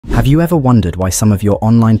Have you ever wondered why some of your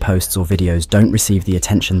online posts or videos don't receive the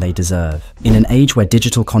attention they deserve? In an age where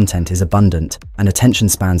digital content is abundant and attention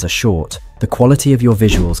spans are short, the quality of your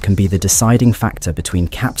visuals can be the deciding factor between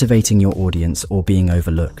captivating your audience or being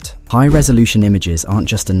overlooked. High-resolution images aren't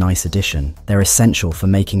just a nice addition, they're essential for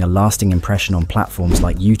making a lasting impression on platforms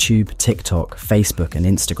like YouTube, TikTok, Facebook, and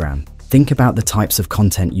Instagram. Think about the types of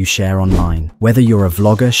content you share online. Whether you're a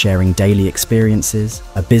vlogger sharing daily experiences,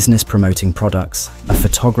 a business promoting products, a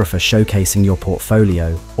photographer showcasing your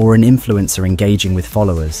portfolio, or an influencer engaging with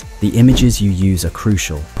followers, the images you use are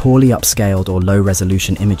crucial. Poorly upscaled or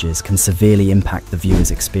low-resolution images can severely impact the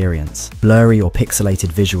viewer's experience. Blurry or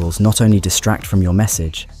pixelated visuals not only distract from your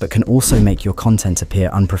message, but can also make your content appear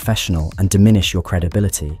unprofessional and diminish your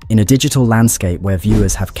credibility. In a digital landscape where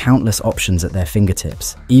viewers have countless options at their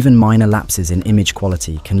fingertips, even minor lapses in image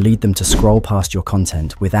quality can lead them to scroll past your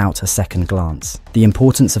content without a second glance. The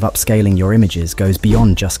importance of upscaling your images goes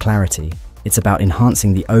beyond just clarity. It's about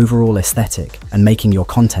enhancing the overall aesthetic and making your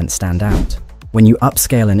content stand out. When you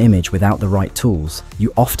upscale an image without the right tools,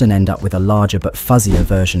 you often end up with a larger but fuzzier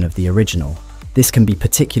version of the original. This can be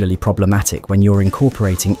particularly problematic when you're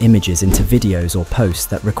incorporating images into videos or posts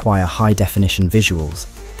that require high-definition visuals.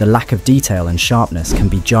 The lack of detail and sharpness can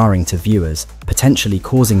be jarring to viewers, potentially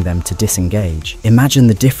causing them to disengage. Imagine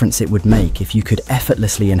the difference it would make if you could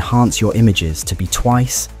effortlessly enhance your images to be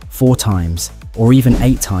twice, 4 times, or even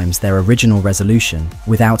 8 times their original resolution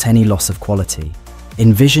without any loss of quality.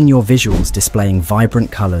 Envision your visuals displaying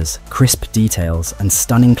vibrant colors, crisp details, and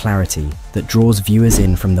stunning clarity that draws viewers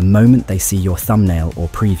in from the moment they see your thumbnail or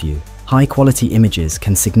preview. High-quality images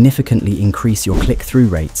can significantly increase your click-through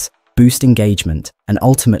rates, boost engagement, and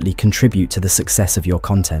ultimately contribute to the success of your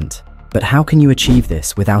content. But how can you achieve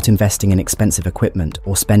this without investing in expensive equipment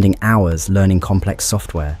or spending hours learning complex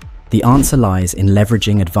software? The answer lies in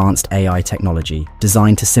leveraging advanced AI technology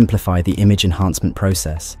designed to simplify the image enhancement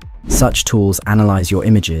process. Such tools analyze your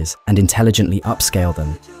images and intelligently upscale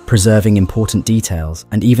them, preserving important details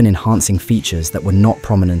and even enhancing features that were not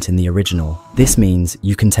prominent in the original. This means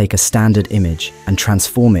you can take a standard image and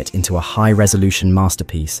transform it into a high-resolution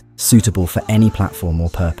masterpiece suitable for any platform or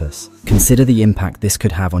purpose. Consider the impact this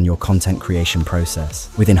could have on your content creation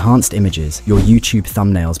process. With enhanced images, your YouTube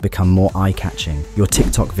thumbnails become more eye-catching, your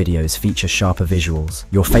TikTok videos feature sharper visuals,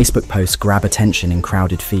 your Facebook posts grab attention in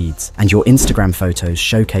crowded feeds, and your Instagram photos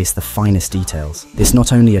showcase the finest details. This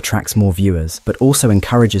not only attracts more viewers, but also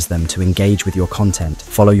encourages them to engage with your content,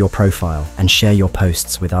 follow your profile, and share your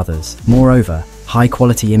posts with others. Moreover,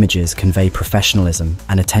 high-quality images convey professionalism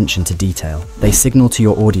and attention to detail. They signal to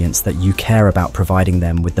your audience that you care about providing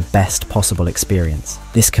them with the best possible experience.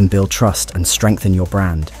 This can build trust and strengthen your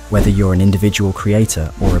brand, whether you're an individual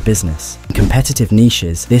creator or a business. In competitive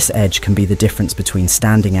niches, this edge can be the difference between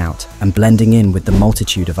standing out and blending in with the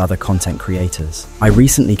multitude of other content creators. I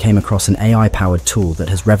recently came across an AI-powered tool that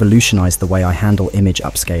has revolutionized the way I handle image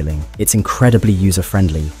upscaling. It's incredibly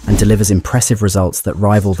user-friendly and delivers impressive results that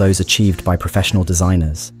rival those achieved by professional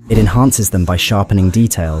designers. It enhances them by sharpening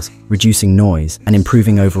details, reducing noise, and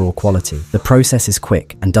improving overall quality. The process is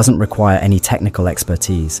quick and doesn't require any technical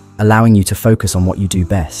expertise, allowing you to focus on what you do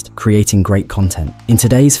best, creating great content. In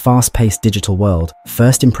today's fast-paced digital world,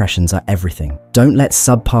 first impressions are everything. Don't let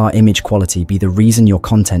subpar image quality be the reason your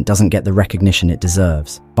content doesn't get the recognition it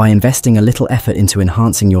deserves. By investing a little effort into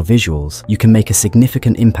enhancing your visuals, you can make a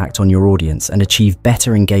significant impact on your audience and achieve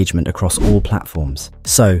better engagement across all platforms.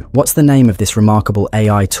 So, what's the name of this remarkable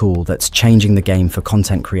AI tool that's changing the game for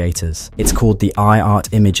content creators? It's called the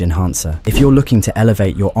iArt Image Enhancer. If you're looking to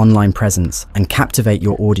elevate your online presence and captivate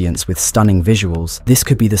your audience with stunning visuals, this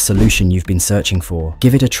could be the solution you've been searching for.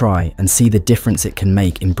 Give it a try and see the difference it can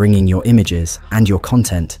make in bringing your images and your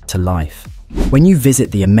content to life. When you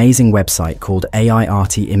visit the amazing website called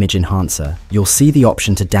iArt Image Enhancer, you'll see the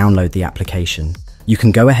option to download the application. You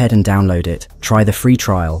can go ahead and download it, try the free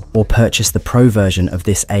trial, or purchase the pro version of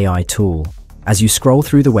this AI tool. As you scroll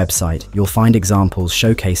through the website, you'll find examples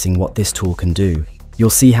showcasing what this tool can do. You'll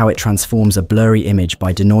see how it transforms a blurry image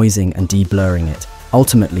by denoising and de-blurring it,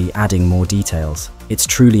 ultimately adding more details. It's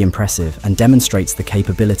truly impressive and demonstrates the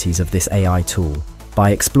capabilities of this AI tool.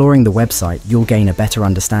 By exploring the website, you'll gain a better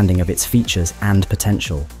understanding of its features and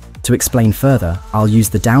potential. To explain further, I'll use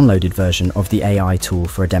the downloaded version of the AI tool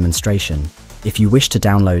for a demonstration. If you wish to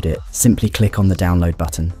download it, simply click on the download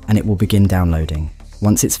button and it will begin downloading.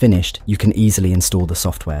 Once it's finished, you can easily install the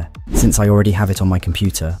software. Since I already have it on my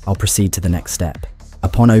computer, I'll proceed to the next step.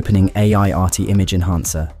 Upon opening iArt Image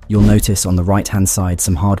Enhancer, you'll notice on the right-hand side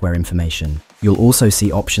some hardware information. You'll also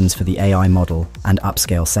see options for the AI model and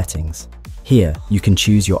upscale settings. Here, you can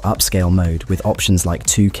choose your upscale mode with options like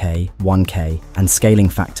 2K, 1K, and scaling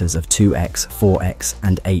factors of 2x, 4x,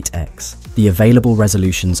 and 8x. The available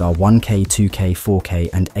resolutions are 1K, 2K, 4K,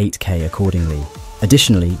 and 8K accordingly.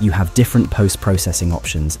 Additionally, you have different post-processing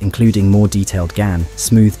options, including more detailed GAN,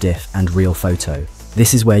 smooth diff, and real photo.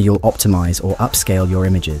 This is where you'll optimize or upscale your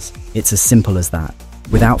images. It's as simple as that.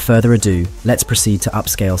 Without further ado, let's proceed to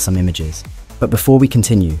upscale some images. But before we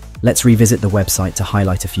continue, let's revisit the website to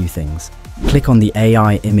highlight a few things. Click on the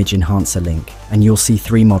AI Image Enhancer link, and you'll see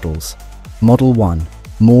 3 models. Model 1,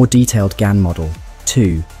 More Detailed GAN Model.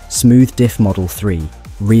 2, Smooth Diff Model. 3,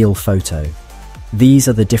 Real Photo. These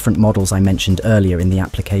are the different models I mentioned earlier in the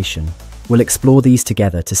application. We'll explore these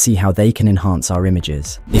together to see how they can enhance our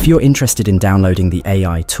images. If you're interested in downloading the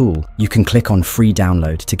AI tool, you can click on Free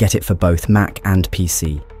Download to get it for both Mac and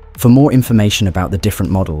PC. For more information about the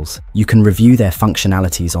different models, you can review their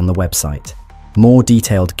functionalities on the website. More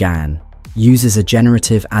Detailed GAN uses a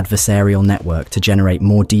generative adversarial network to generate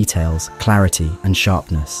more details, clarity, and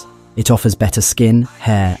sharpness. It offers better skin,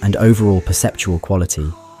 hair, and overall perceptual quality,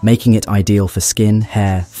 making it ideal for skin,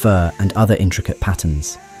 hair, fur, and other intricate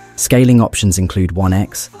patterns. Scaling options include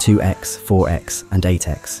 1x, 2x, 4x, and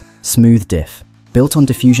 8x. Smooth Diff. Built on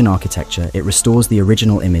diffusion architecture, it restores the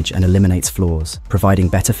original image and eliminates flaws, providing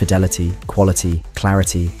better fidelity, quality,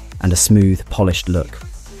 clarity, and a smooth, polished look.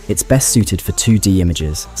 It's best suited for 2D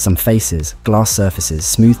images, some faces, glass surfaces,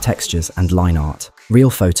 smooth textures, and line art. Real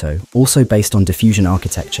Photo. Also based on diffusion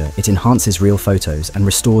architecture, it enhances real photos and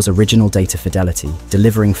restores original data fidelity,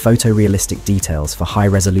 delivering photorealistic details for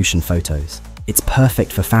high-resolution photos. It's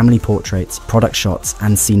perfect for family portraits, product shots,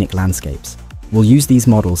 and scenic landscapes. We'll use these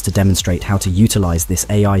models to demonstrate how to utilize this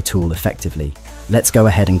AI tool effectively. Let's go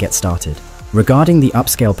ahead and get started. Regarding the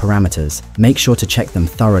upscale parameters, make sure to check them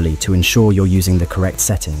thoroughly to ensure you're using the correct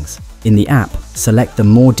settings. In the app, select the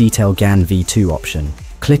More Detail GAN V2 option.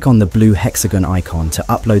 Click on the blue hexagon icon to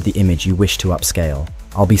upload the image you wish to upscale.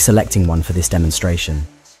 I'll be selecting one for this demonstration.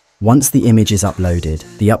 Once the image is uploaded,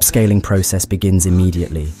 the upscaling process begins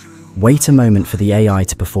immediately. Wait a moment for the AI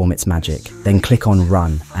to perform its magic, then click on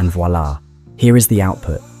Run, and voila! Here is the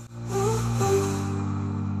output.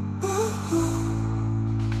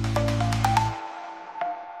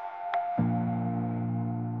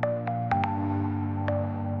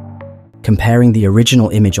 Comparing the original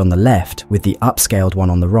image on the left with the upscaled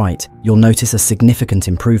one on the right, you'll notice a significant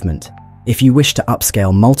improvement. If you wish to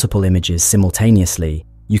upscale multiple images simultaneously,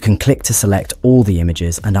 you can click to select all the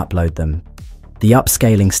images and upload them. The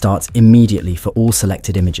upscaling starts immediately for all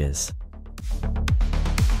selected images.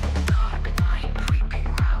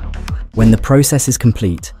 When the process is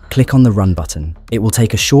complete, click on the Run button. It will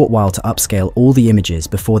take a short while to upscale all the images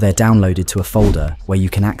before they're downloaded to a folder where you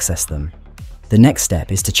can access them. The next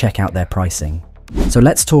step is to check out their pricing. So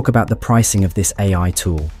let's talk about the pricing of this AI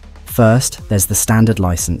tool. First, there's the standard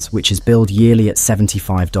license, which is billed yearly at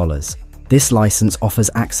 $75. This license offers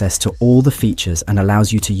access to all the features and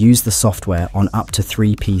allows you to use the software on up to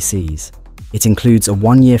 3 PCs. It includes a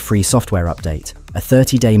 1-year free software update, a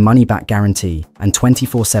 30-day money-back guarantee, and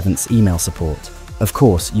 24/7 email support. Of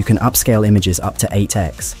course, you can upscale images up to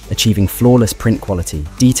 8x, achieving flawless print quality,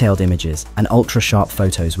 detailed images, and ultra-sharp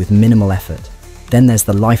photos with minimal effort. Then there's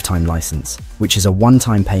the lifetime license, which is a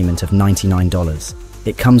one-time payment of $99.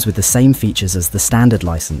 It comes with the same features as the standard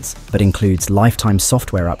license, but includes lifetime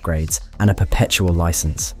software upgrades and a perpetual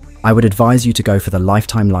license. I would advise you to go for the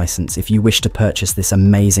lifetime license if you wish to purchase this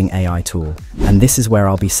amazing AI tool. And this is where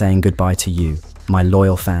I'll be saying goodbye to you, my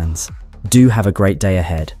loyal fans. Do have a great day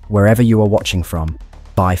ahead, wherever you are watching from.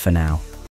 Bye for now.